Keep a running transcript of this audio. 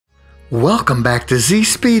Welcome back to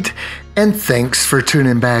Z-Speed, and thanks for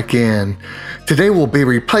tuning back in. Today we'll be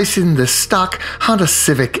replacing the stock Honda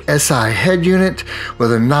Civic Si head unit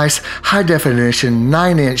with a nice high-definition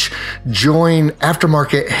 9-inch Join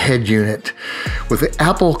aftermarket head unit with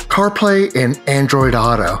Apple CarPlay and Android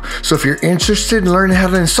Auto. So if you're interested in learning how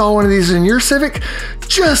to install one of these in your Civic,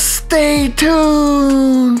 just stay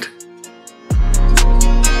tuned.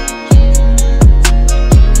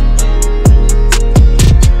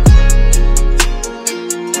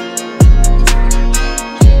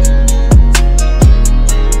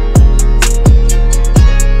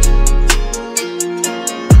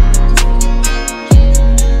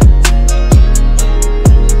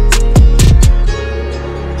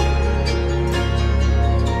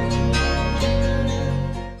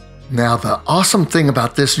 Now, the awesome thing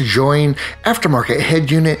about this Join aftermarket head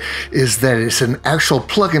unit is that it's an actual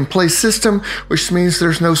plug-and-play system, which means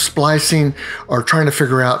there's no splicing or trying to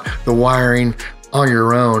figure out the wiring on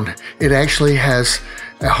your own. It actually has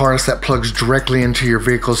a harness that plugs directly into your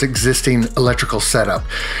vehicle's existing electrical setup.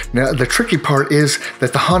 Now, the tricky part is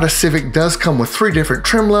that the Honda Civic does come with 3 different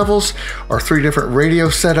trim levels or 3 different radio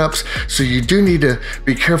setups, so you do need to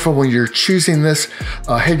be careful when you're choosing this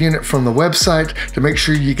head unit from the website to make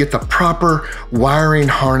sure you get the proper wiring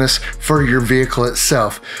harness for your vehicle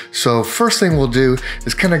itself. So first thing we'll do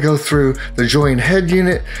is kind of go through the Join head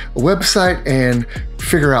unit website and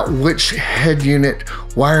figure out which head unit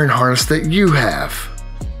wiring harness that you have.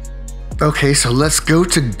 Okay, so let's go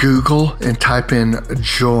to Google and type in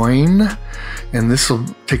Join, and this will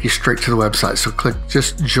take you straight to the website. So click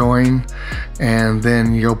just Join, and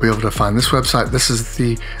then you'll be able to find this website. This is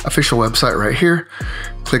the official website right here.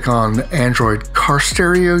 Click on Android car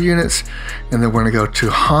stereo units, and then we're gonna go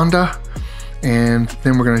to Honda, and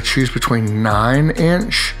then we're gonna choose between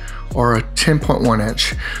 9-inch or a 10.1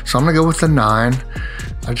 inch. So I'm gonna go with the 9.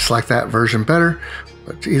 I just like that version better.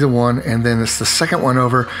 But either one, and then it's the second one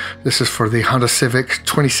over. This is for the Honda Civic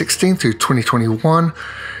 2016 through 2021,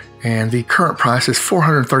 and the current price is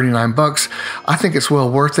 $439. I think it's well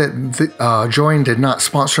worth it. Join did not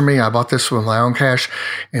sponsor me. I bought this with my own cash,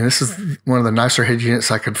 and this is one of the nicer head units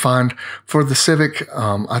I could find for the Civic.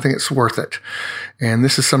 I think it's worth it. And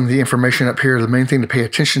this is some of the information up here. The main thing to pay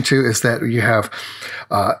attention to is that you have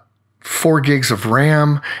 4 gigs of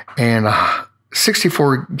RAM and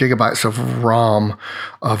 64 gigabytes of ROM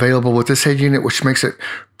available with this head unit, which makes it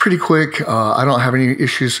pretty quick. I don't have any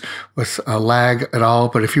issues with lag at all,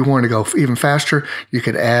 but if you wanted to go even faster, you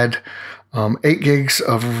could add 8 gigs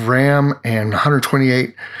of RAM and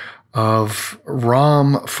 128 of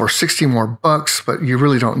ROM for $60 more, but you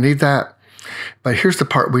really don't need that. But here's the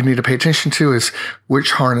part we need to pay attention to is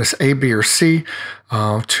which harness, A, B, or C.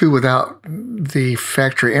 2 without the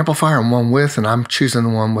factory amplifier and 1 with, and I'm choosing the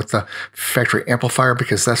one with the factory amplifier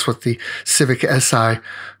because that's what the Civic Si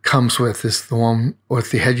comes with, is the one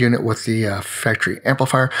with the head unit with the factory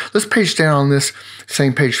amplifier. Let's page down on this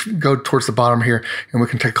same page, go towards the bottom here, and we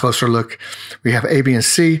can take a closer look. We have A, B, and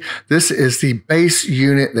C. This is the base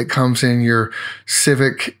unit that comes in your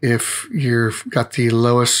Civic if you've got the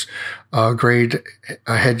lowest grade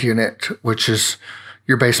head unit, which is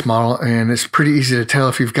your base model, and it's pretty easy to tell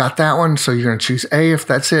if you've got that one. So you're going to choose A if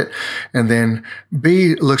that's it, and then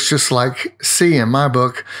B looks just like C in my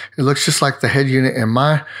book. It looks just like the head unit in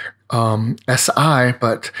my SI,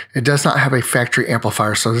 but it does not have a factory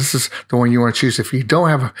amplifier. So this is the one you want to choose if you don't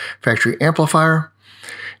have a factory amplifier.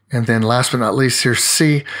 And then last but not least, here's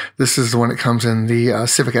C. This is the one that comes in the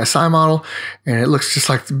Civic Si model, and it looks just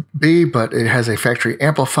like the B, but it has a factory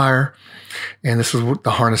amplifier. And this is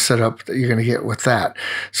the harness setup that you're going to get with that.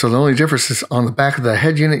 So the only difference is on the back of the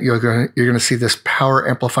head unit, you're going to see this power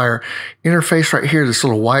amplifier interface right here, this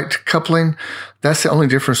little white coupling. That's the only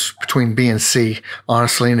difference between B and C,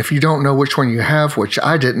 honestly. And if you don't know which one you have, which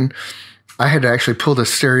I didn't, I had to actually pull the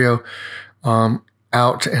stereo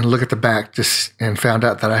out and look at the back and found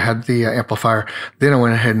out that I had the amplifier. Then I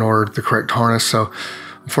went ahead and ordered the correct harness. So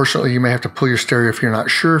unfortunately, you may have to pull your stereo if you're not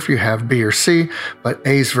sure if you have B or C, but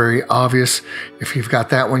A is very obvious. If you've got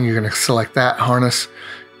that one, you're going to select that harness,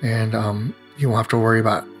 and you won't have to worry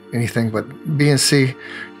about anything. But B and C,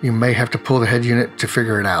 you may have to pull the head unit to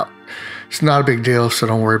figure it out. It's not a big deal, so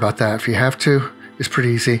don't worry about that. If you have to, it's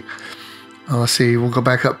pretty easy. Let's see, we'll go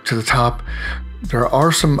back up to the top. There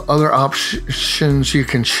are some other options you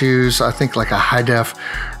can choose. I think like a high-def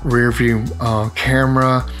rear view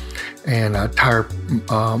camera and a tire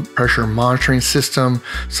pressure monitoring system,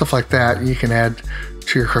 stuff like that you can add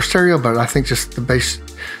to your car stereo, but I think just the base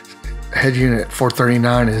head unit at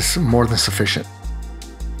 $439 is more than sufficient.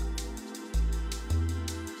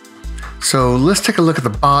 So let's take a look at the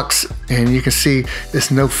box, and you can see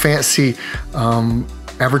it's no fancy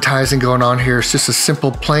advertising going on here. It's just a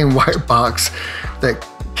simple plain white box that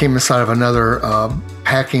came inside of another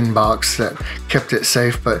packing box that kept it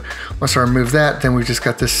safe. But once I remove that, then we just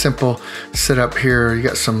got this simple setup here. You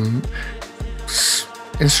got some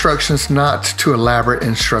instructions, not too elaborate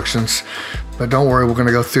instructions, but don't worry, we're going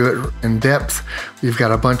to go through it in depth. You've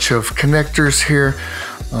got a bunch of connectors here,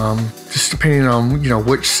 just depending on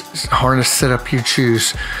which harness setup you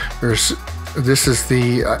choose. This is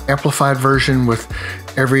the amplified version with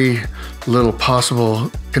every little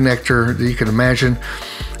possible connector that you can imagine.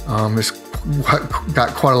 It's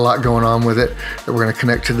got quite a lot going on with it that we're going to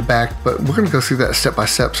connect to the back, but we're going to go through that step by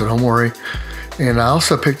step, so don't worry. And I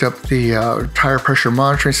also picked up the tire pressure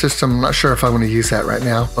monitoring system. I'm not sure if I'm going to use that right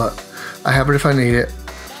now, but I have it if I need it.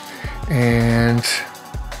 And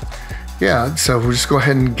yeah, so we'll just go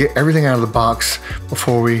ahead and get everything out of the box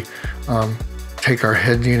before we take our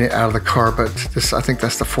head unit out of the car. But this, I think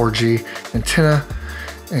that's the 4G antenna.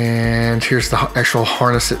 And here's the actual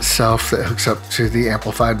harness itself that hooks up to the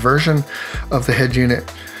amplified version of the head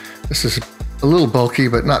unit. This is a little bulky,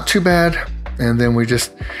 but not too bad. And then we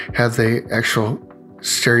just have the actual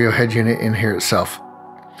stereo head unit in here itself.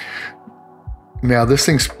 Now this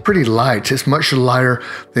thing's pretty light. It's much lighter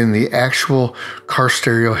than the actual car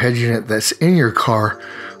stereo head unit that's in your car,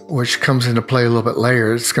 which comes into play a little bit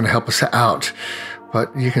later. It's going to help us out.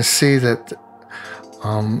 But you can see that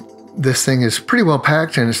this thing is pretty well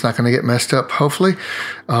packed and it's not going to get messed up, hopefully.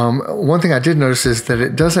 One thing I did notice is that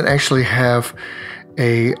it doesn't actually have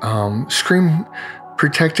a screen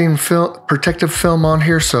protective film on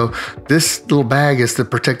here. So this little bag is the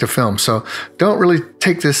protective film. So don't really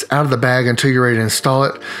take this out of the bag until you're ready to install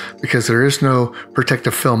it, because there is no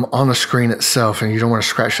protective film on the screen itself and you don't want to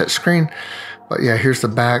scratch that screen. But yeah, here's the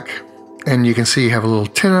back. And you can see you have a little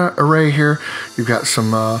antenna array here. You've got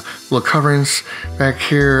some little coverings back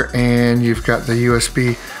here, and you've got the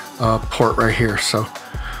USB port right here. So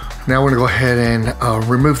now we're gonna go ahead and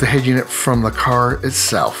remove the head unit from the car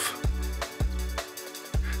itself.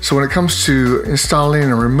 So when it comes to installing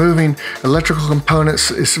and removing electrical components,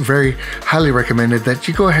 it's very highly recommended that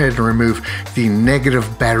you go ahead and remove the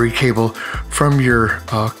negative battery cable from your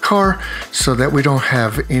car so that we don't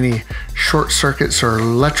have any short circuits or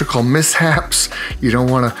electrical mishaps. You don't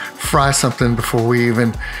want to fry something before we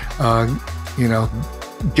even,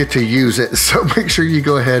 get to use it. So make sure you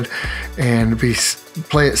go ahead and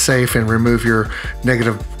play it safe and remove your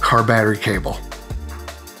negative car battery cable.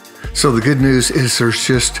 So the good news is there's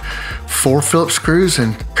just 4 Phillips screws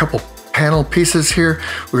and a couple panel pieces here.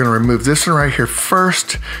 We're going to remove this one right here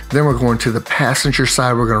first. Then we're going to the passenger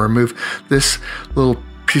side. We're going to remove this little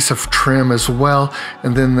piece of trim as well.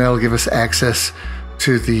 And then that'll give us access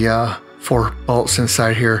to the 4 bolts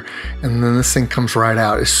inside here. And then this thing comes right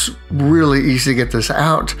out. It's really easy to get this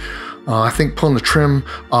out. I think pulling the trim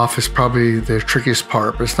off is probably the trickiest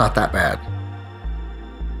part, but it's not that bad.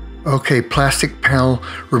 Okay, plastic panel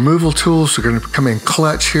removal tools are going to come in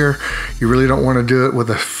clutch here. You really don't want to do it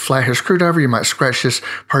with a flathead screwdriver. You might scratch this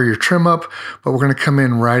part of your trim up, but we're going to come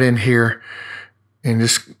in right in here and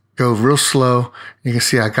just go real slow. You can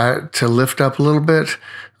see I got it to lift up a little bit.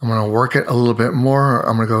 I'm going to work it a little bit more.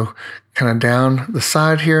 I'm going to go kind of down the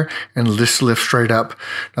side here and just lift straight up.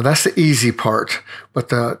 Now that's the easy part, but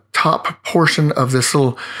the top portion of this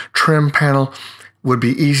little trim panel would be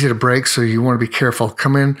easy to break, so you want to be careful.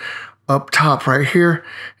 Come in up top right here,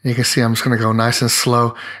 and you can see I'm just going to go nice and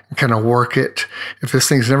slow and kind of work it. If this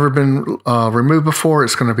thing's never been removed before,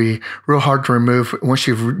 it's going to be real hard to remove. Once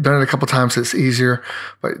you've done it a couple times, it's easier.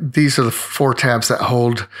 But these are the 4 tabs that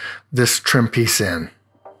hold this trim piece in.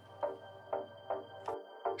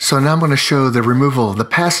 So now I'm going to show the removal of the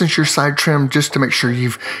passenger side trim just to make sure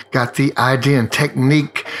you've got the idea and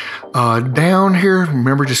technique down here.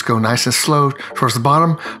 Remember, just go nice and slow towards the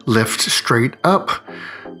bottom, lift straight up.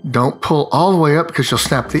 Don't pull all the way up because you'll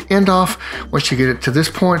snap the end off. Once you get it to this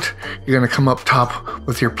point, you're going to come up top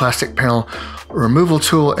with your plastic panel removal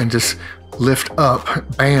tool and just lift up,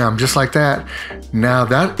 bam, just like that. Now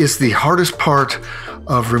that is the hardest part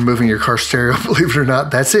of removing your car stereo, believe it or not.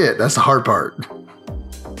 That's it, that's the hard part.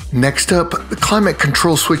 Next up, the climate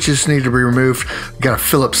control switches need to be removed. Got a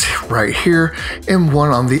Phillips right here and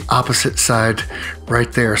one on the opposite side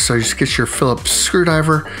right there. So just get your Phillips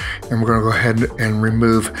screwdriver and we're gonna go ahead and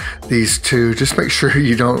remove these 2. Just make sure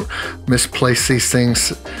you don't misplace these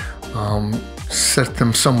things. Set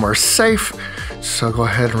them somewhere safe. So go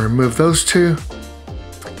ahead and remove those 2.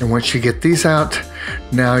 And once you get these out,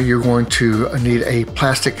 now you're going to need a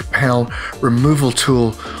plastic panel removal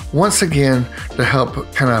tool once again, to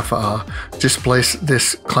help kind of displace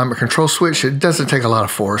this climate control switch. It doesn't take a lot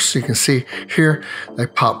of force. You can see here, they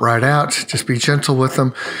pop right out. Just be gentle with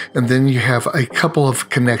them. And then you have a couple of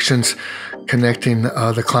connections connecting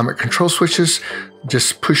the climate control switches.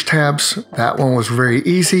 Just push tabs. That one was very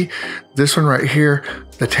easy. This one right here,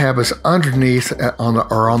 the tab is underneath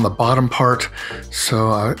on the bottom part.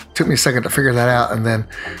 So it took me a second to figure that out. And then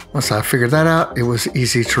once I figured that out, it was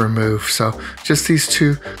easy to remove. So just these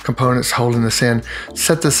two components holding this in.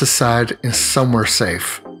 Set this aside in somewhere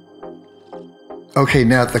safe. Okay,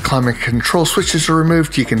 now that the climate control switches are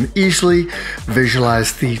removed, you can easily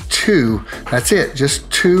visualize the two, that's it,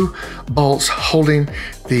 just two bolts holding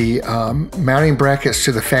the mounting brackets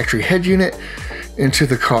to the factory head unit into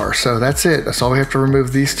the car. So that's it, that's all we have to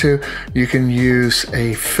remove, these two. You can use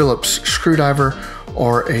a Phillips screwdriver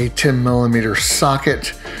or a 10mm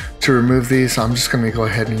socket to remove these. I'm just going to go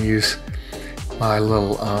ahead and use my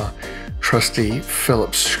little trusty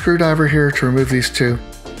Phillips screwdriver here to remove these two.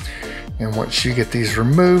 And once you get these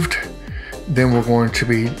removed, then we're going to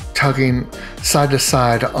be tugging side to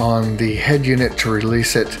side on the head unit to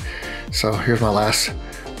release it. So here's my last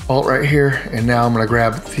bolt right here. And now I'm going to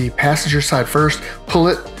grab the passenger side first, pull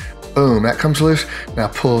it, boom, that comes loose. Now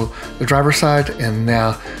pull the driver's side, and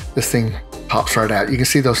now this thing pops right out. You can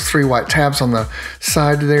see those three white tabs on the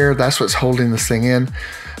side there. That's what's holding this thing in.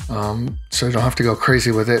 So you don't have to go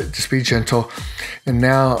crazy with it, just be gentle. And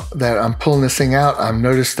now that I'm pulling this thing out, I've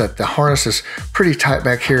noticed that the harness is pretty tight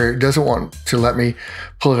back here. It doesn't want to let me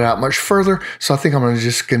pull it out much further. So I think I'm going to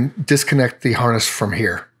just disconnect the harness from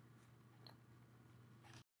here.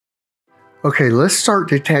 Okay, let's start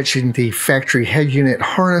detaching the factory head unit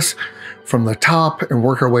harness from the top and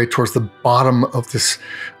work our way towards the bottom of this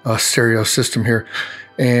stereo system here.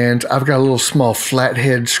 And I've got a little small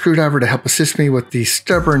flathead screwdriver to help assist me with these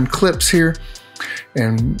stubborn clips here.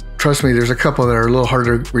 And trust me, there's a couple that are a little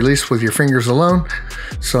harder to release with your fingers alone.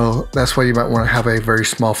 So that's why you might want to have a very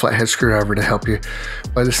small flathead screwdriver to help you.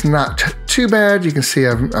 But it's not too bad. You can see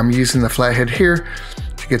I'm using the flathead here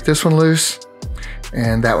to get this one loose.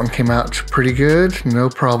 And that one came out pretty good. No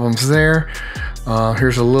problems there.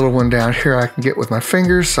 Here's a little one down here I can get with my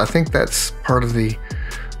fingers. I think that's part of the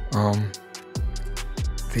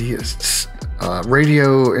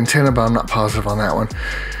radio antenna, but I'm not positive on that one.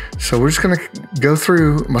 So we're just going to go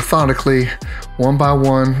through methodically, one by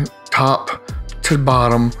one, top to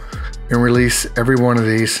bottom, and release every one of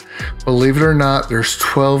these. Believe it or not, there's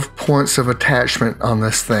 12 points of attachment on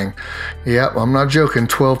this thing. Yep, I'm not joking,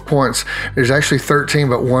 12 points. There's actually 13,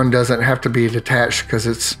 but one doesn't have to be detached because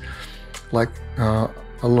it's like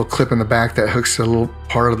a little clip in the back that hooks to a little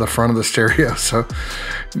part of the front of the stereo. So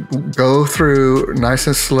go through nice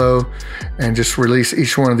and slow and just release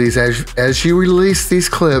each one of these. As you release these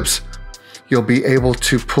clips, you'll be able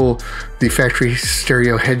to pull the factory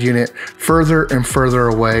stereo head unit further and further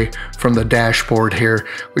away from the dashboard here,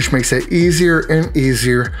 which makes it easier and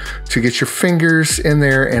easier to get your fingers in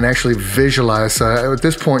there and actually visualize. At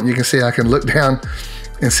this point, you can see I can look down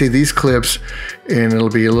and see these clips, and it'll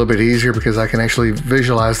be a little bit easier because I can actually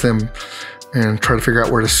visualize them and try to figure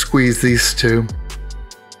out where to squeeze these two.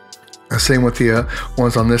 Same with the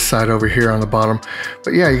ones on this side over here on the bottom.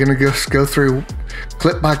 But yeah, you're gonna just go through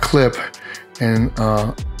clip by clip and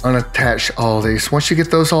unattach all of these. Once you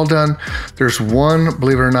get those all done, there's one,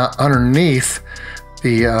 believe it or not, underneath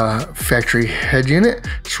the factory head unit.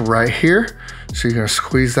 It's right here. So you're gonna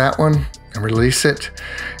squeeze that one and release it.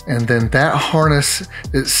 And then that harness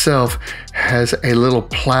itself has a little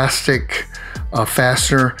plastic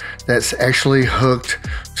fastener that's actually hooked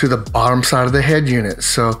to the bottom side of the head unit.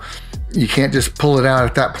 So you can't just pull it out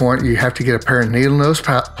at that point. You have to get a pair of needle nose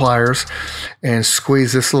pliers and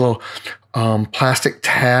squeeze this little plastic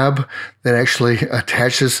tab that actually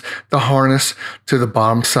attaches the harness to the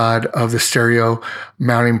bottom side of the stereo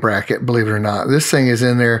mounting bracket. Believe it or not, this thing is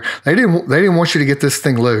in there. They didn't want you to get this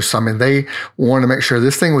thing loose. I mean, they wanted to make sure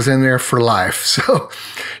this thing was in there for life. So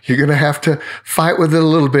you're gonna have to fight with it a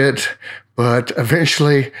little bit, but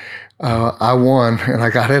eventually I won and I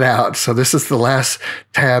got it out. So this is the last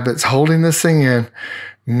tab that's holding this thing in.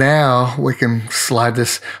 Now we can slide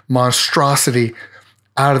this monstrosity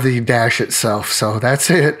out of the dash itself. So that's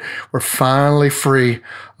it. We're finally free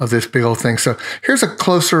of this big old thing. So here's a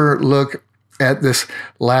closer look at this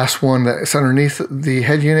last one that's underneath the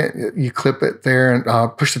head unit. You clip it there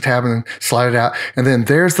and push the tab and then slide it out. And then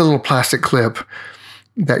there's the little plastic clip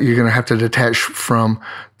that you're going to have to detach from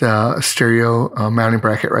the stereo mounting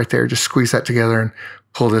bracket right there. Just squeeze that together and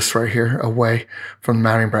pull this right here away from the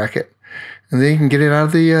mounting bracket. And then you can get it out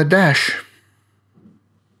of the dash.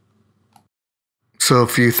 So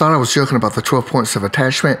if you thought I was joking about the 12 points of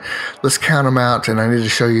attachment, let's count them out, and I need to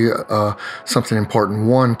show you something important.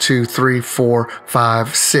 1, 2, 3, 4,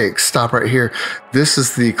 5, 6. Stop right here. This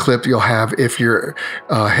is the clip you'll have if your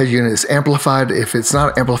head unit is amplified. If it's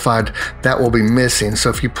not amplified, that will be missing.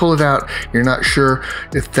 So if you pull it out, you're not sure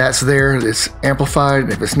if that's there, it's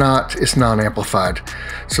amplified. If it's not, it's non-amplified.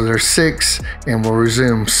 So there's 6, and we'll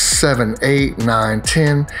resume 7, 8, 9,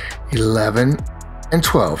 10, 11, and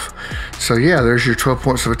 12. So yeah, there's your 12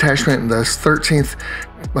 points of attachment. The 13th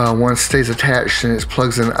one stays attached and it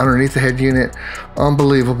plugs in underneath the head unit.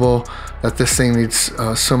 Unbelievable that this thing needs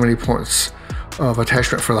so many points of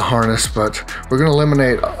attachment for the harness, but we're going to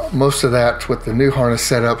eliminate most of that with the new harness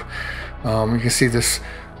setup. You can see this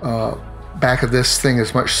back of this thing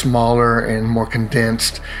is much smaller and more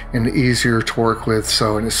condensed and easier to work with,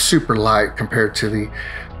 so, and it's super light compared to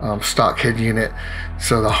the stock head unit.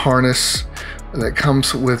 So the harness that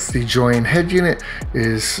comes with the join head unit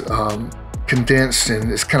is condensed and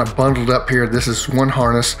it's kind of bundled up here. This is one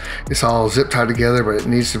harness. It's all zip tied together, but it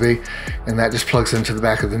needs to be, and that just plugs into the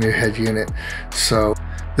back of the new head unit. So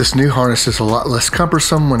this new harness is a lot less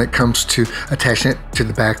cumbersome when it comes to attaching it to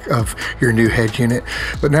the back of your new head unit.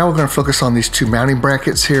 But now we're going to focus on these two mounting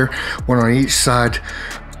brackets here, one on each side.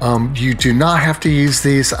 You do not have to use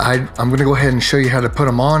these. I'm going to go ahead and show you how to put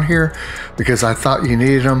them on here because I thought you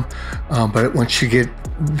needed them, but once you get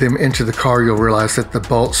them into the car, you'll realize that the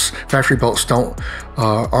bolts, factory bolts,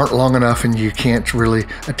 aren't long enough, and you can't really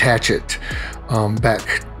attach it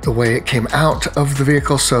back the way it came out of the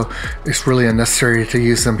vehicle. So it's really unnecessary to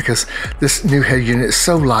use them because this new head unit is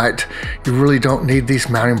so light, you really don't need these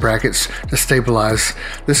mounting brackets to stabilize.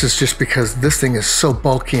 This is just because this thing is so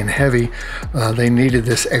bulky and heavy. They needed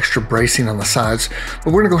this extra bracing on the sides,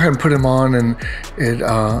 but we're gonna go ahead and put them on, and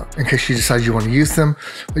in case you decide you want to use them.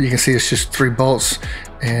 But you can see it's just 3 bolts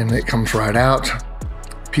and it comes right out.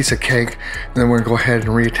 Piece of cake. And then we're gonna go ahead and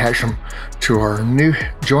reattach them to our new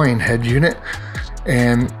join head unit.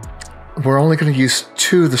 And we're only going to use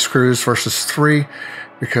 2 of the screws versus 3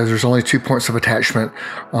 because there's only 2 points of attachment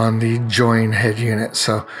on the join head unit.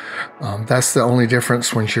 So that's the only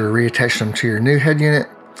difference when you're reattaching them to your new head unit.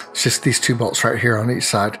 It's just these 2 bolts right here on each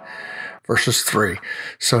side versus 3.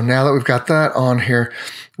 So now that we've got that on here,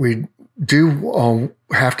 we do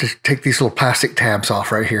have to take these little plastic tabs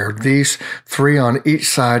off right here. These 3 on each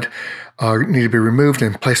side need to be removed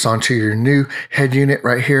and placed onto your new head unit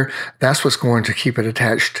right here. That's what's going to keep it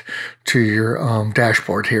attached to your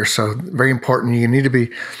dashboard here. So very important. You need to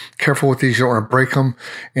be careful with these. You don't want to break them.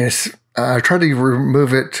 And I tried to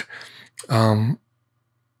remove it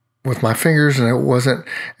with my fingers, and it wasn't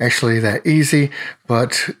actually that easy.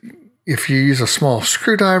 But if you use a small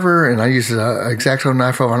screwdriver, and I use an X-Acto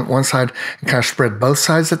knife on one side and kind of spread both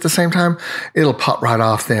sides at the same time, it'll pop right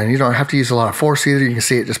off then. You don't have to use a lot of force either. You can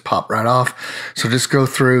see it just pop right off. So just go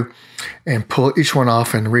through and pull each one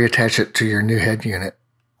off and reattach it to your new head unit.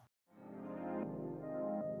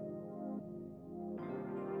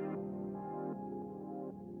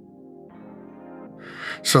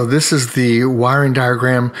 So this is the wiring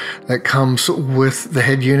diagram that comes with the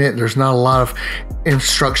head unit. There's not a lot of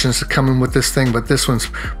instructions that come in with this thing, but this one's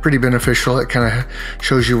pretty beneficial. It kind of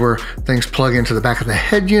shows you where things plug into the back of the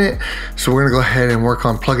head unit. So we're gonna go ahead and work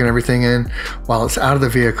on plugging everything in while it's out of the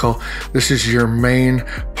vehicle. This is your main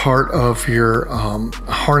part of your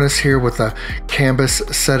harness here with a canvas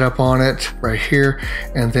set up on it right here.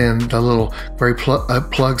 And then the little gray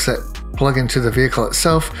plugs that plug into the vehicle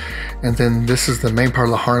itself. And then this is the main part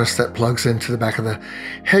of the harness that plugs into the back of the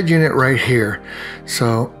head unit right here.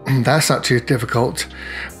 So that's not too difficult,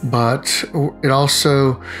 but it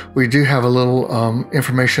also, we do have a little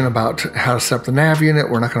information about how to set up the nav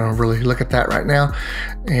unit. We're not going to really look at that right now.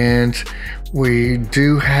 And we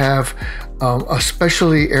do have a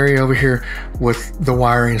specialty area over here with the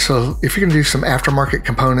wiring. So if you're going to do some aftermarket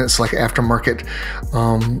components, like aftermarket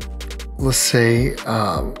let's say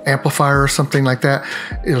amplifier or something like that,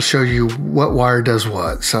 it'll show you what wire does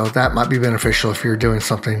what. So that might be beneficial if you're doing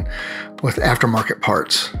something with aftermarket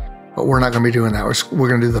parts, but we're not going to be doing that. We're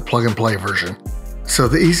going to do the plug and play version. So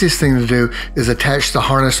the easiest thing to do is attach the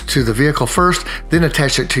harness to the vehicle first, then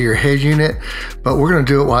attach it to your head unit. But we're going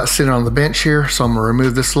to do it while it's sitting on the bench here. So I'm going to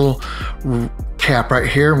remove this little cap right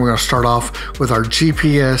here, and we're going to start off with our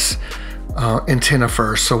GPS antenna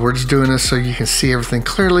first. So we're just doing this so you can see everything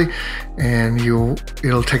clearly, and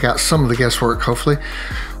it'll take out some of the guesswork, hopefully.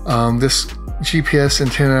 This GPS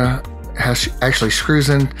antenna actually screws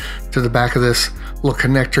in to the back of this little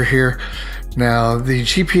connector here. Now the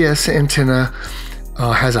GPS antenna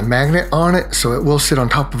has a magnet on it, so it will sit on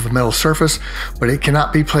top of a metal surface, but it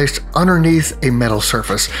cannot be placed underneath a metal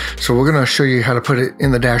surface. So we're going to show you how to put it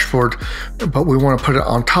in the dashboard, but we want to put it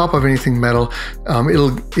on top of anything metal.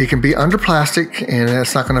 It can be under plastic, and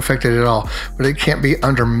it's not going to affect it at all, but it can't be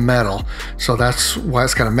under metal. So that's why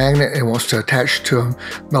it's got a magnet. It wants to attach to a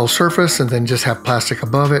metal surface and then just have plastic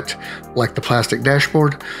above it, like the plastic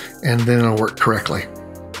dashboard, and then it'll work correctly.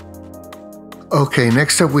 Okay,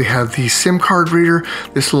 next up we have the SIM card reader.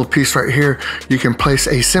 This little piece right here, you can place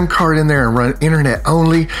a SIM card in there and run internet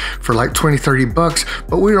only for like 20-30 bucks,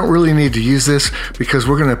 but we don't really need to use this because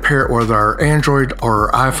we're gonna pair it with our Android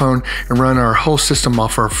or our iPhone and run our whole system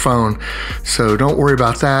off our phone. So don't worry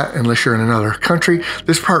about that unless you're in another country.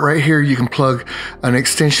 This part right here, you can plug an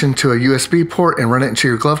extension to a USB port and run it into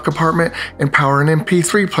your glove compartment and power an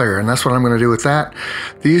MP3 player, and that's what I'm gonna do with that.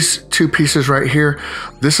 These two pieces right here,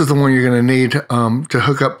 this is the one you're gonna need to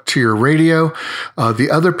hook up to your radio. The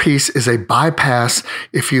other piece is a bypass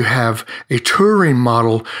if you have a touring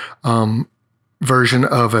model version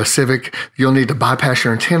of a Civic. You'll need to bypass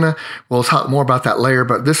your antenna. We'll talk more about that later,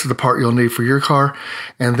 but this is the part you'll need for your car.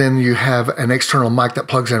 And then you have an external mic that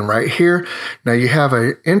plugs in right here. Now you have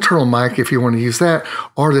an internal mic if you want to use that,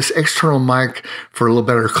 or this external mic for a little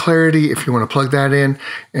better clarity if you want to plug that in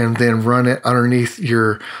and then run it underneath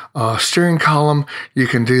your steering column. You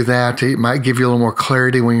can do that. It might give you a little more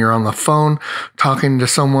clarity when you're on the phone talking to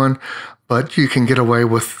someone, but you can get away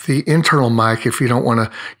with the internal mic if you don't want to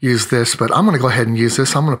use this. But I'm going to go ahead and use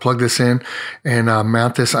this. I'm going to plug this in and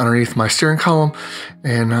mount this underneath my steering column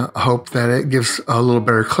and hope that it gives a little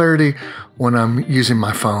better clarity when I'm using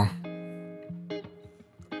my phone.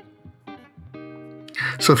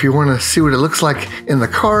 So if you want to see what it looks like in the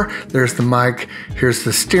car, there's the mic, here's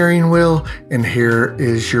the steering wheel, and here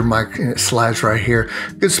is your mic, and it slides right here.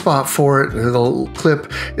 Good spot for it. It'll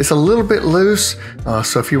clip. It's a little bit loose,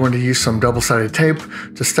 so if you want to use some double-sided tape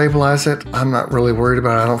to stabilize it, I'm not really worried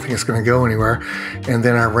about it. I don't think it's going to go anywhere. And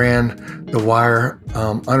then I ran the wire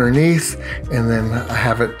underneath, and then I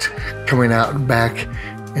have it coming out back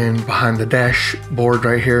and behind the dashboard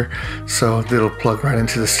right here, so it'll plug right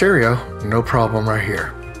into the stereo, no problem right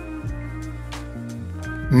here.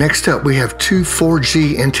 Next up, we have two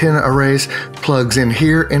 4G antenna arrays, plugs in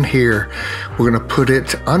here and here. We're gonna put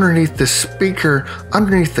it underneath the speaker,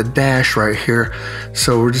 underneath the dash right here.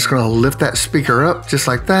 So we're just gonna lift that speaker up just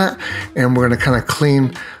like that, and we're gonna kind of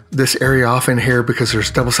clean this area off in here because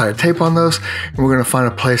there's double-sided tape on those, and we're going to find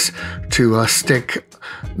a place to stick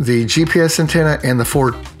the GPS antenna and the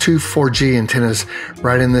two 4G antennas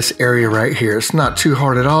right in this area right here. It's not too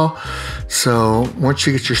hard at all. So once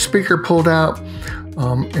you get your speaker pulled out,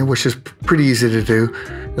 and which is pretty easy to do,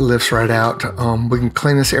 it lifts right out. We can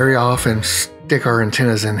clean this area off and stick our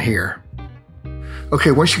antennas in here.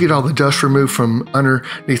 Okay, once you get all the dust removed from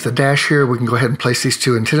underneath the dash here, we can go ahead and place these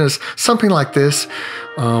two antennas, something like this,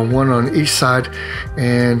 one on each side.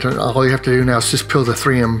 And all you have to do now is just peel the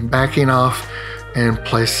 3M backing off and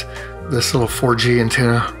place this little 4G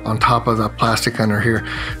antenna on top of the plastic under here.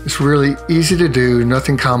 It's really easy to do,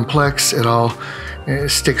 nothing complex at all. And it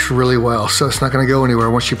sticks really well, so it's not gonna go anywhere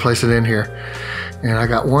once you place it in here. And I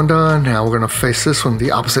got one done. Now we're gonna face this one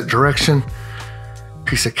the opposite direction.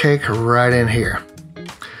 Piece of cake right in here.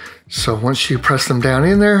 So once you press them down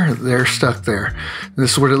in there, they're stuck there.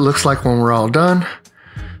 This is what it looks like when we're all done.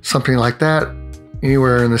 Something like that.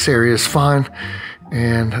 Anywhere in this area is fine.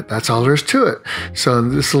 And that's all there is to it. So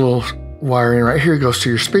this little wiring right here goes to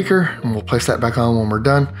your speaker, and we'll place that back on when we're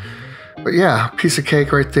done. But yeah, piece of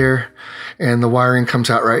cake right there. And the wiring comes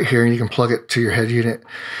out right here, and you can plug it to your head unit.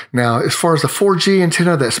 Now, as far as the 4G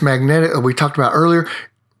antenna that's magnetic that we talked about earlier,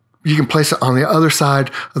 you can place it on the other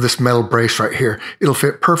side of this metal brace right here. It'll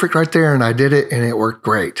fit perfect right there, and I did it, and it worked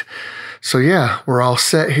great. So yeah, we're all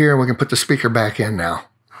set here, and we can put the speaker back in now.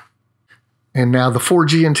 And now the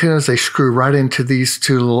 4G antennas, they screw right into these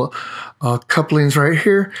two little couplings right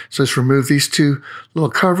here. So just remove these two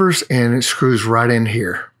little covers, and it screws right in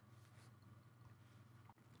here.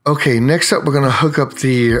 Okay, next up, we're going to hook up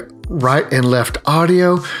the right and left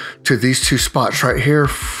audio to these two spots right here,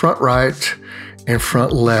 front right and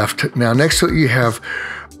front left. Now next to it you have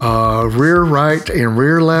rear right and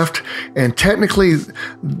rear left, and technically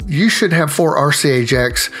you should have 4 RCA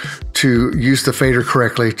jacks to use the fader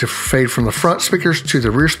correctly, to fade from the front speakers to the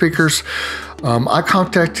rear speakers. I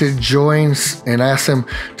contacted Joins and asked them,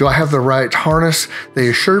 do I have the right harness? They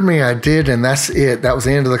assured me I did, and that's it. That was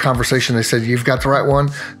the end of the conversation. They said, you've got the right one.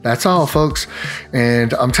 That's all, folks.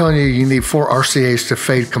 And I'm telling you, you need 4 RCAs to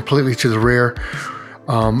fade completely to the rear.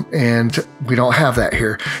 and we don't have that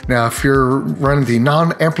here. Now, if you're running the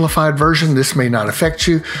non-amplified version, this may not affect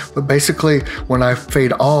you, but basically when I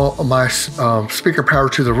fade all of my speaker power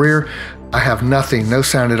to the rear, I have nothing, no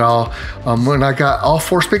sound at all. When I got all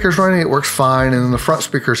 4 speakers running, it works fine, and in the front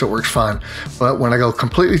speakers, it works fine. But when I go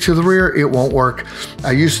completely to the rear, it won't work.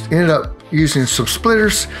 I ended up using some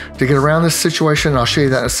splitters to get around this situation. I'll show you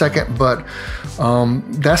that in a second, but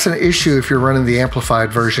that's an issue if you're running the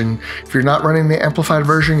amplified version. If you're not running the amplified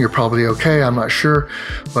version, you're probably okay, I'm not sure,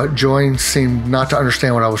 but Join seemed not to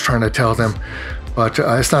understand what I was trying to tell them. But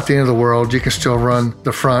it's not the end of the world. You can still run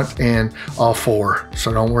the front and all 4,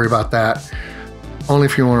 so don't worry about that. Only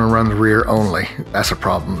if you want to run the rear only, that's a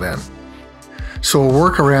problem then. So a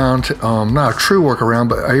workaround, not a true workaround,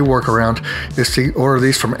 but a workaround is to order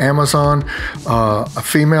these from Amazon, a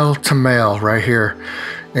female to male right here.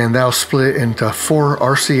 And that'll split into 4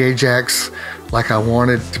 RCA jacks like I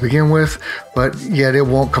wanted to begin with, but yet it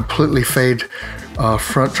won't completely fade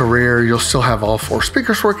front to rear. You'll still have all 4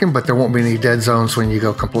 speakers working, but there won't be any dead zones when you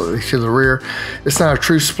go completely to the rear. It's not a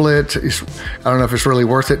true split. I don't know if it's really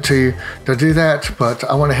worth it to you to do that, but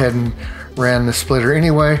I went ahead and ran the splitter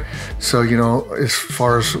anyway. So, you know, as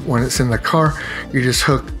far as when it's in the car, you just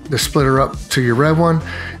hook the splitter up to your red one,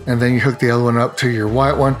 and then you hook the other one up to your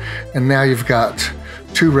white one. And now you've got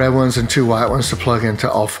 2 red ones and 2 white ones to plug into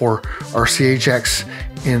all 4 RCA jacks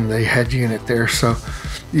in the head unit there. So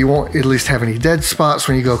you won't at least have any dead spots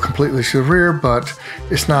when you go completely to the rear, but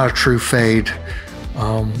it's not a true fade.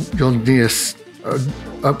 You'll need a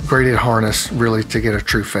upgraded harness really to get a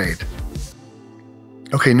true fade.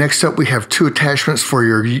 Okay, next up we have 2 attachments for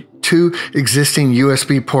your 2 existing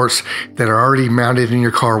USB ports that are already mounted in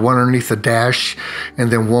your car, one underneath the dash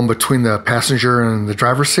and then one between the passenger and the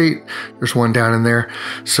driver's seat. There's one down in there.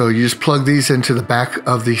 So you just plug these into the back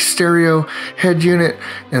of the stereo head unit,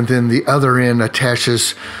 and then the other end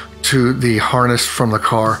attaches to the harness from the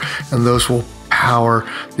car, and those will power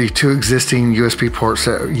the 2 existing USB ports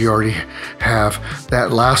that you already have.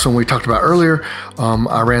 That last one we talked about earlier,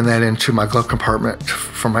 I ran that into my glove compartment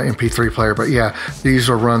for my MP3 player, but yeah, these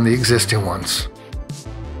will run the existing ones.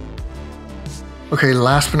 Okay,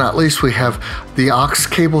 last but not least, we have the aux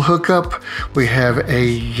cable hookup. We have a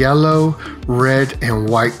yellow, red, and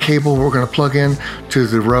white cable we're going to plug in to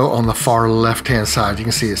the row on the far left-hand side. You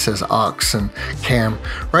can see it says aux and cam.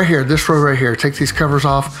 Right here, this row right here, take these covers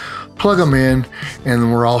off, plug them in, and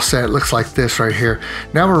then we're all set. It looks like this right here.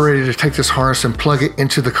 Now we're ready to take this harness and plug it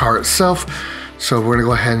into the car itself. So we're gonna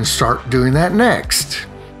go ahead and start doing that next.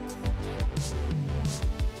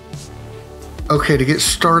 Okay, to get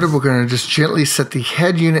started, we're gonna just gently set the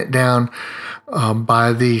head unit down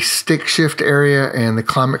by the stick shift area and the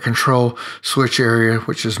climate control switch area,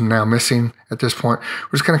 which is now missing at this point.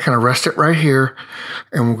 We're just gonna kind of rest it right here,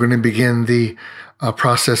 and we're gonna begin the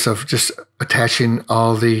process of just attaching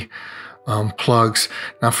all the plugs.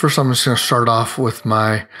 Now, first I'm just going to start off with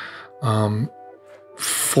my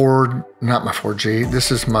not my 4G,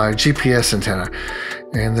 this is my GPS antenna,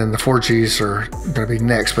 and then the 4Gs are going to be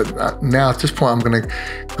next. But now at this point I'm going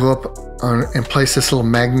to go up and place this little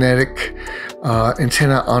magnetic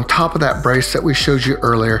antenna on top of that brace that we showed you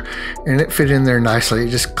earlier, and it fit in there nicely. It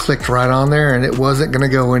just clicked right on there, and it wasn't going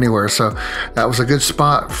to go anywhere. So that was a good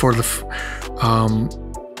spot for the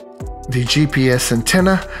GPS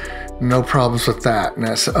antenna. No problems with that, and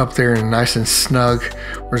that's up there and nice and snug.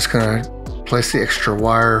 We're just going to place the extra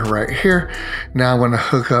wire right here. Now I'm going to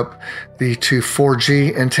hook up the 2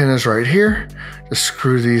 4G antennas right here. Just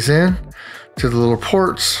screw these in to the little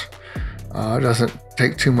ports. It doesn't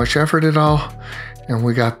take too much effort at all, and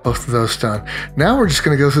we got both of those done. Now we're just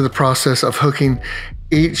going to go through the process of hooking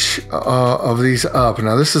each of these up.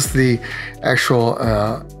 Now this is the actual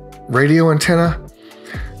radio antenna.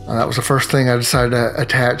 That was the first thing I decided to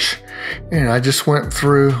attach, and I just went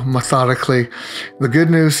through methodically. The good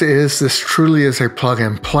news is this truly is a plug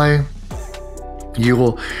and play. You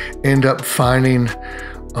will end up finding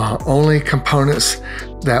only components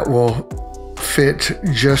that will fit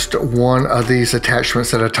just one of these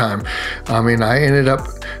attachments at a time. I mean, I ended up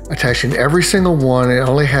attaching every single one. It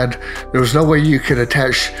only had, there was no way you could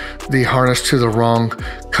attach the harness to the wrong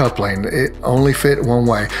coupling. It only fit one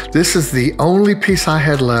way. This is the only piece I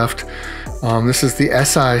had left. This is the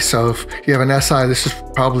SI, so if you have an SI, this is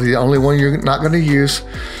probably the only one you're not going to use.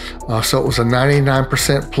 So it was a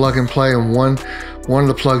 99% plug and play, and one of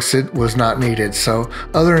the plugs was not needed. So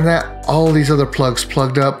other than that, all these other plugs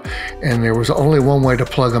plugged up, and there was only one way to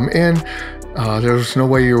plug them in. There's no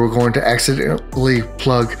way you were going to accidentally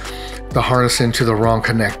plug the harness into the wrong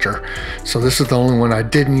connector. So this is the only one I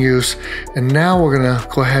didn't use. And now we're gonna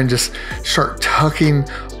go ahead and just start tucking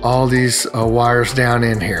all these wires down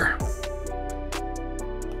in here.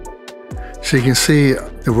 So you can see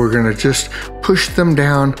that we're gonna just push them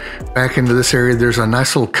down back into this area. There's a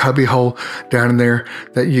nice little cubby hole down in there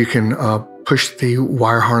that you can push the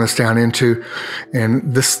wire harness down into. And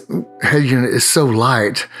this head unit is so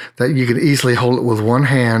light that you can easily hold it with one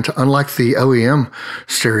hand, unlike the OEM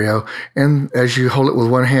stereo. And as you hold it with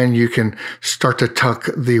one hand, you can start to tuck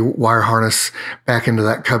the wire harness back into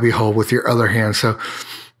that cubby hole with your other hand. So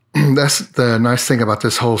that's the nice thing about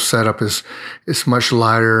this whole setup, is it's much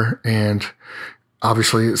lighter, and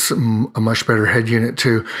obviously it's a much better head unit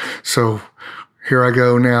too. So here I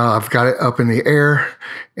go now. I've got it up in the air,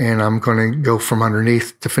 and I'm going to go from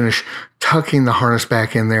underneath to finish tucking the harness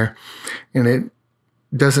back in there. And it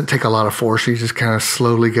doesn't take a lot of force. You just kind of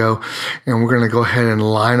slowly go. And we're going to go ahead and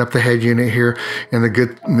line up the head unit here. And the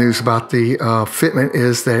good news about the fitment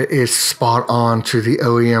is that it's spot on to the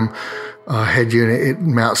OEM head unit. It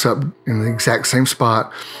mounts up in the exact same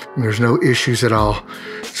spot, and there's no issues at all.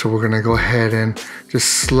 So we're going to go ahead and just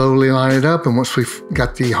slowly line it up, and once we've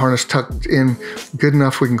got the harness tucked in good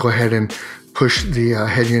enough, we can go ahead and push the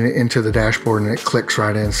head unit into the dashboard, and it clicks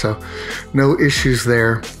right in. So no issues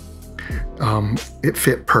there. It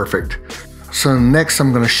fit perfect. So next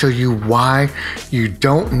I'm going to show you why you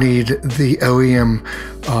don't need the OEM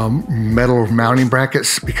metal mounting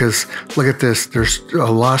brackets, because look at this, there's a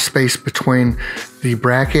lot of space between the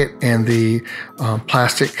bracket and the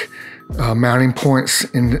plastic mounting points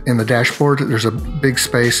in the dashboard. There's a big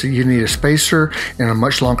space. You need a spacer and a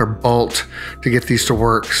much longer bolt to get these to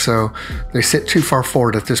work. So they sit too far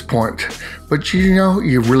forward at this point. But you know,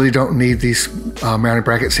 you really don't need these mounting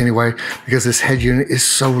brackets anyway, because this head unit is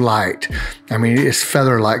so light. I mean, it's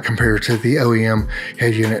feather light compared to the OEM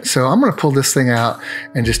head unit. So I'm going to pull this thing out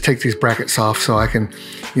and just take these brackets off so I can,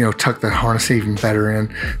 you know, tuck the harness even better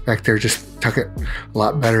in back there. Just tuck it a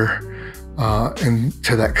lot better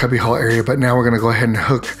into that cubby hole area. But now we're going to go ahead and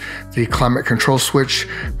hook the climate control switch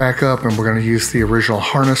back up, and we're going to use the original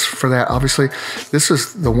harness for that. Obviously, this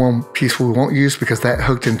is the one piece we won't use because that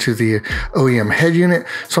hooked into the OEM head unit.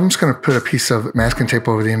 So I'm just going to put a piece of masking tape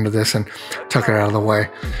over the end of this and tuck it out of the way.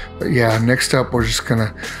 But yeah, next up, we're just going to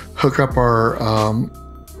hook up our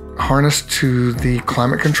harness to the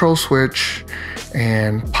climate control switch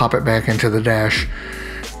and pop it back into the dash.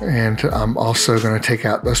 And I'm also going to take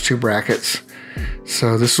out those two brackets.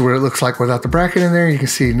 So this is what it looks like without the bracket in there. You can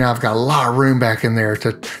see now I've got a lot of room back in there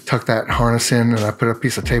to tuck that harness in, and I put a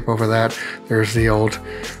piece of tape over that. There's the old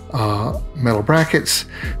metal brackets.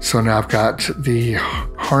 So now I've got the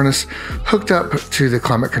harness hooked up to the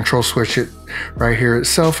climate control switch right here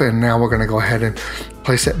itself. And now we're going to go ahead and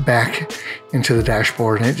place it back into the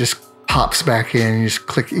dashboard, and it just pops back in. You just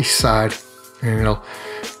click each side, and it'll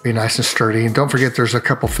be nice and sturdy. And don't forget, there's a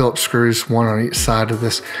couple Phillips screws, one on each side of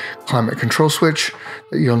this climate control switch,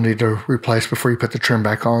 that you'll need to replace before you put the trim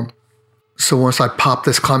back on. So once I popped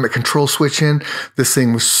this climate control switch in, this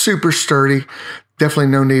thing was super sturdy. Definitely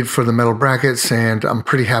no need for the metal brackets, and I'm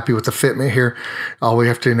pretty happy with the fitment here. All we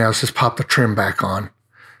have to do now is just pop the trim back on.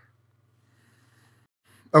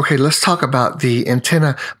 Okay, let's talk about the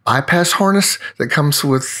antenna bypass harness that comes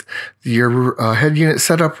with your head unit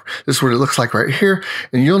setup. This is what it looks like right here.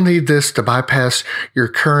 And you'll need this to bypass your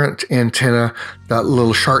current antenna, that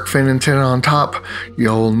little shark fin antenna on top.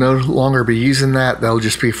 You'll no longer be using that. That'll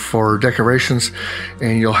just be for decorations,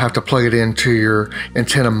 and you'll have to plug it into your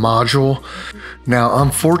antenna module. Now,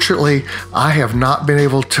 unfortunately, I have not been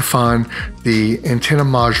able to find the antenna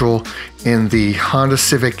module in the Honda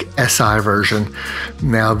Civic Si version.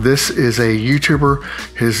 Now, this is a YouTuber.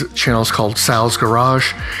 His channel is called Sal's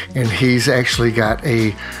Garage, and he's actually got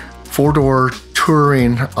a 4-door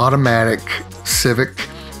touring automatic Civic,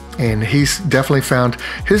 and he's definitely found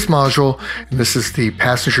his module. And this is the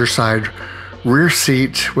passenger side rear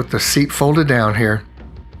seat with the seat folded down here.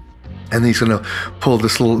 And he's going to pull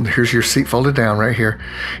this little, here's your seat folded down right here.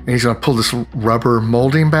 And he's going to pull this rubber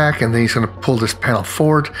molding back, and then he's going to pull this panel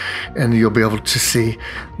forward, and you'll be able to see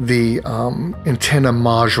the antenna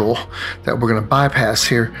module that we're going to bypass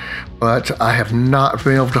here. But I have not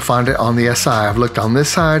been able to find it on the SI. I've looked on this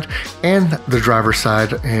side and the driver's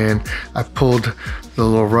side, and I pulled the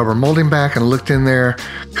little rubber molding back and looked in there.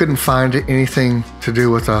 Couldn't find anything to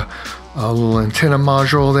do with a little antenna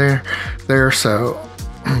module there. So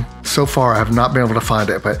so far I have not been able to find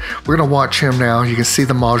it, but we're gonna watch him now. You can see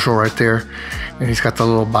the module right there, and he's got the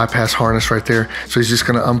little bypass harness right there. So he's just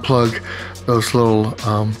gonna unplug those little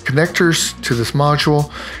connectors to this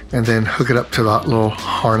module and then hook it up to that little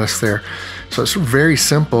harness there. So it's very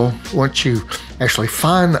simple once you actually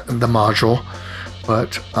find the module,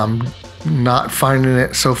 but I'm not finding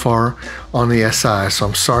it so far on the SI, so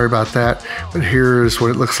I'm sorry about that. But here is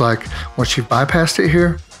what it looks like once you've bypassed it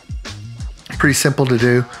here. Pretty simple to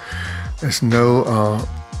do. There's no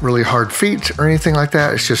really hard feet or anything like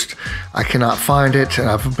that. It's just I cannot find it.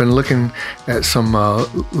 I've been looking at some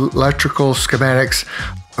electrical schematics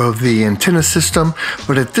of the antenna system,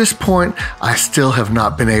 but at this point I still have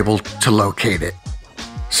not been able to locate it.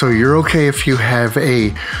 So you're okay if you have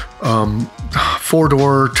a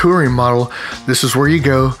four-door touring model. This is where you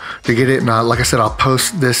go to get it. And like I said, I'll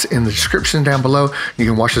post this in the description down below. You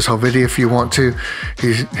can watch this whole video if you want to.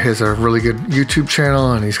 He has a really good YouTube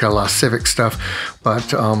channel and he's got a lot of Civic stuff,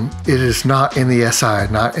 but it is not in the SI,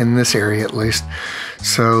 not in this area at least.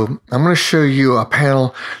 So I'm going to show you a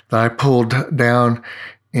panel that I pulled down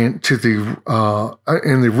into the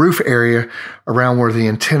in the roof area around where the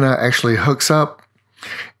antenna actually hooks up.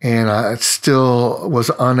 And I still was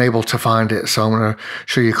unable to find it. So I'm going to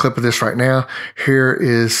show you a clip of this right now. Here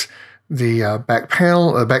is the back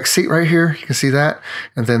panel, the back seat right here. You can see that.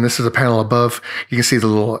 And then this is the panel above. You can see the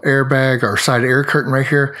little airbag or side air curtain right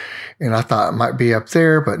here. And I thought it might be up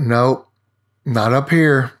there, but nope, not up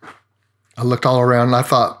here. I looked all around and I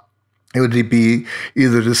thought it would be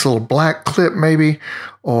either this little black clip maybe,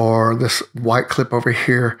 or this white clip over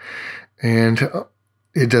here. And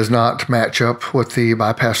it does not match up with the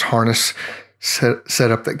bypass harness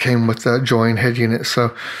setup that came with the join head unit.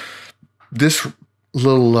 So this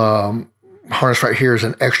little harness right here is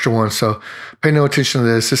an extra one. So pay no attention to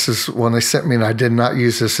this. This is one they sent me and I did not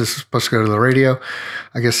use this. This is supposed to go to the radio.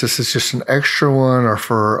 I guess this is just an extra one or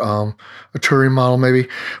for a touring model maybe.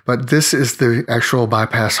 But this is the actual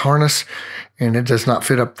bypass harness and it does not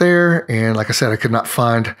fit up there. And like I said, I could not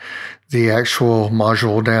find the actual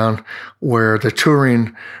module down where the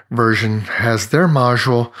touring version has their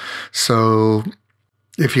module. So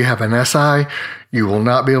if you have an SI, you will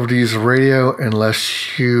not be able to use the radio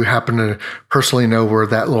unless you happen to personally know where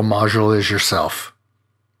that little module is yourself.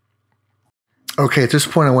 Okay, at this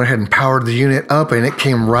point I went ahead and powered the unit up and it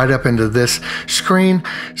came right up into this screen.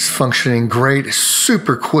 It's functioning great,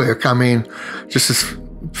 super quick. I mean, just as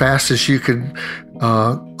fast as you could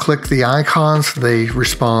click the icons, they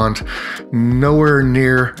respond. Nowhere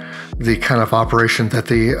near the kind of operation that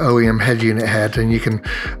the OEM head unit had. And you can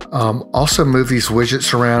also move these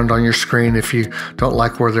widgets around on your screen. If you don't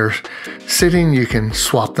like where they're sitting, you can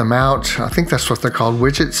swap them out. I think that's what they're called,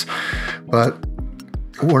 widgets. But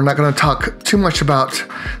we're not going to talk too much about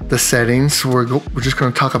the settings. We're just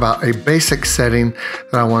going to talk about a basic setting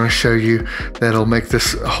that I want to show you that'll make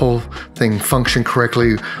this whole thing function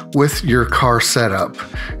correctly with your car setup.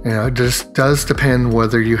 You know, it just does depend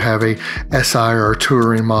whether you have a SI or a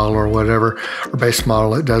touring model or whatever, or base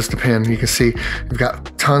model. It does depend. You can see we've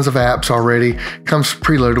got tons of apps already. Comes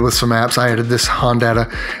preloaded with some apps. I added this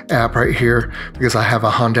Hondata app right here because I have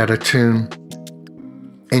a Hondata Tune.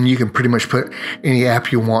 And you can pretty much put any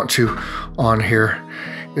app you want to on here.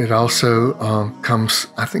 It also comes,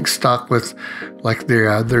 I think, stock with like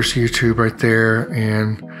there's YouTube right there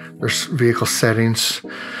and there's vehicle settings.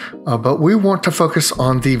 But we want to focus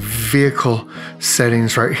on the vehicle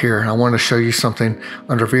settings right here. I want to show you something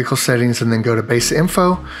under vehicle settings and then go to base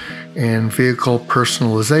info and vehicle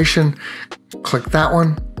personalization. Click that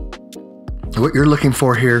one. What you're looking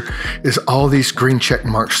for here is all these green check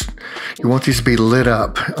marks. You want these to be lit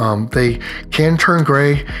up. They can turn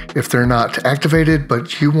gray if they're not activated,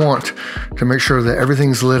 but you want to make sure that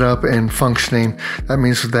everything's lit up and functioning. That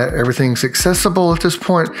means that everything's accessible at this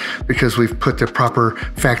point because we've put the proper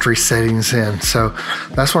factory settings in. So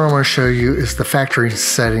that's what I want to show you is the factory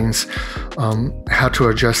settings, how to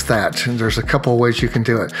adjust that. And there's a couple of ways you can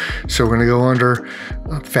do it. So we're going to go under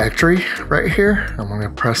factory right here. I'm going to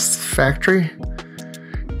press factory.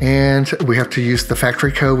 And we have to use the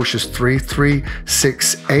factory code, which is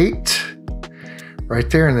 3368 right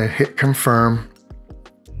there, and then hit confirm.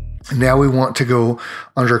 Now we want to go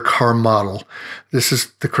under car model. This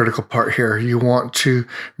is the critical part here. You want to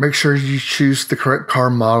make sure you choose the correct car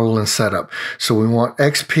model and setup. So we want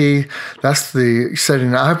XP. That's the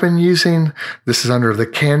setting I've been using. This is under the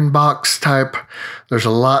CAN box type. There's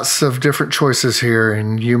lots of different choices here,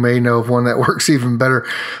 and you may know of one that works even better,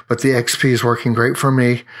 but the XP is working great for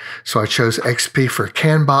me. So I chose XP for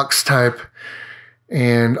CAN box type,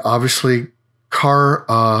 and obviously car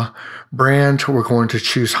brand, we're going to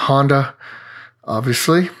choose Honda.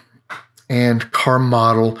 obviously. And car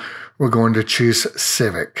model, we're going to choose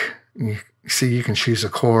Civic. You see, you can choose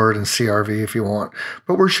Accord and CR-V if you want,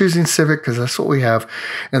 but we're choosing Civic because that's what we have.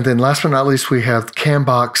 And then last but not least, we have CAN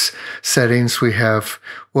box settings. We have,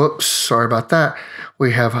 whoops, sorry about that.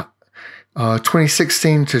 We have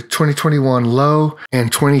 2016 to 2021 low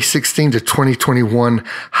and 2016 to 2021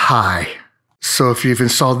 high. So if you've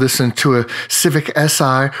installed this into a Civic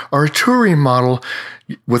Si or a touring model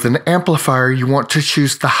with an amplifier, you want to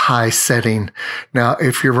choose the high setting. Now,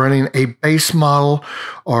 if you're running a bass model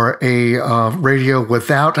or a radio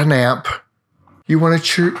without an amp, you want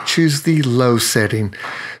to choose the low setting.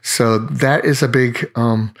 So that is a big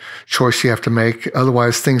choice you have to make.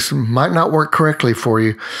 Otherwise, things might not work correctly for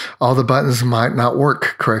you. All the buttons might not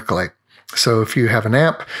work correctly. So if you have an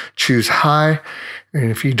amp, choose high. And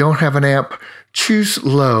if you don't have an amp, choose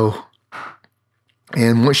low.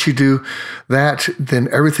 And once you do that, then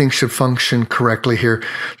everything should function correctly here.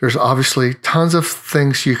 There's obviously tons of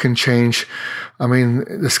things you can change. I mean,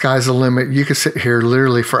 the sky's the limit. You can sit here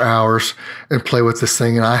literally for hours and play with this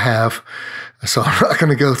thing, and I have. So I'm not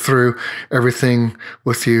going to go through everything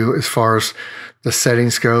with you as far as the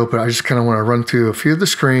settings go, but I just kind of want to run through a few of the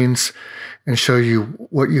screens and show you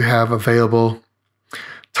what you have available.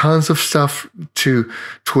 Tons of stuff to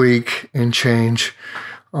tweak and change.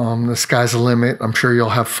 The sky's the limit. I'm sure you'll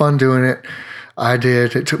have fun doing it. I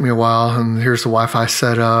did. It took me a while. And here's the Wi-Fi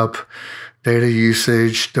setup, data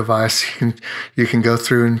usage, device. You can go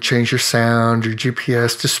through and change your sound, your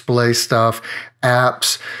GPS display stuff,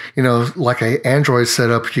 apps. You know, like a Android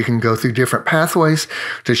setup, you can go through different pathways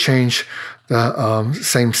to change the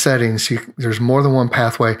same settings. There's more than one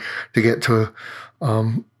pathway to get to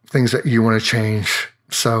things that you want to change.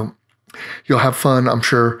 So you'll have fun, I'm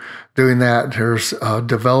sure, doing that. There's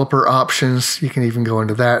developer options. You can even go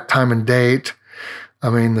into that, time and date. I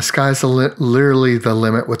mean, the sky's literally the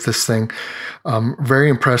limit with this thing. Very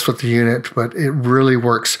impressed with the unit, but it really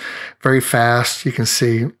works very fast. You can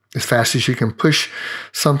see as fast as you can push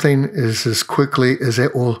something is as quickly as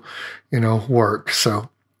it will, work. So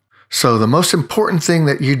the most important thing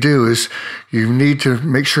that you do is you need to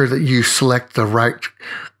make sure that you select the right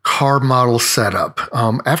car model setup.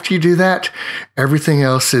 After you do that, everything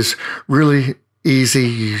else is really easy.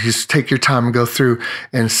 You just take your time and go through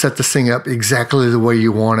and set this thing up exactly the way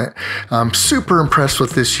you want it. I'm super impressed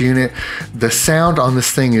with this unit. The sound on this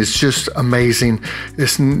thing is just amazing.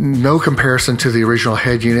 It's no comparison to the original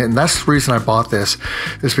head unit, and that's the reason I bought this,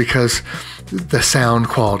 is because the sound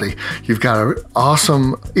quality. You've got an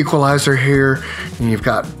awesome equalizer here, and you've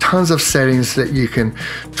got tons of settings that you can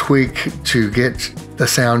tweak to get the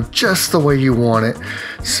sound just the way you want it.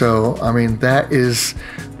 So, I mean, that is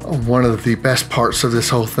one of the best parts of this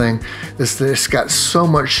whole thing, is that it's got so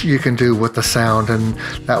much you can do with the sound, and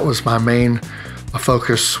that was my main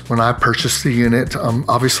focus when I purchased the unit.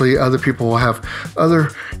 Obviously, other people will have other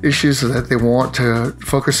issues that they want to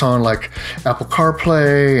focus on, like Apple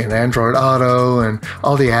CarPlay and Android Auto and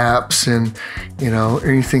all the apps and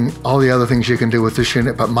anything, all the other things you can do with this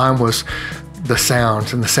unit. But mine was the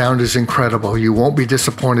sound, and the sound is incredible. You won't be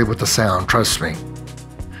disappointed with the sound, trust me.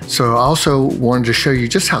 So I also wanted to show you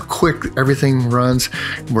just how quick everything runs.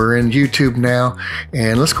 We're in YouTube now,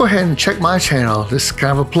 and let's go ahead and check my channel. This is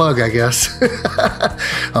kind of a plug, I guess.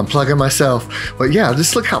 I'm plugging myself. But yeah,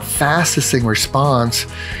 just look how fast this thing responds.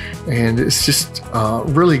 And it's just a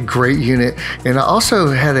really great unit. And I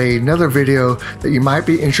also had another video that you might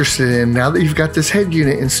be interested in. Now that you've got this head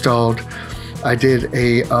unit installed, I did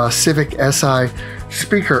a Civic Si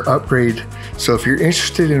speaker upgrade. So if you're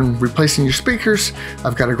interested in replacing your speakers,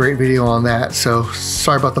 I've got a great video on that. So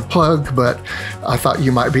sorry about the plug, but I thought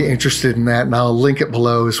you might be interested in that, and I'll link it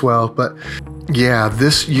below as well. But yeah,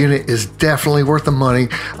 this unit is definitely worth the money.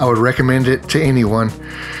 I would recommend it to anyone.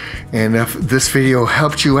 And if this video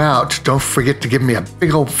helped you out, don't forget to give me a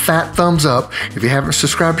big old fat thumbs up. If you haven't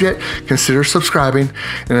subscribed yet, consider subscribing.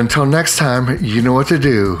 And until next time, you know what to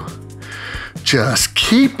do. Just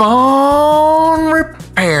keep on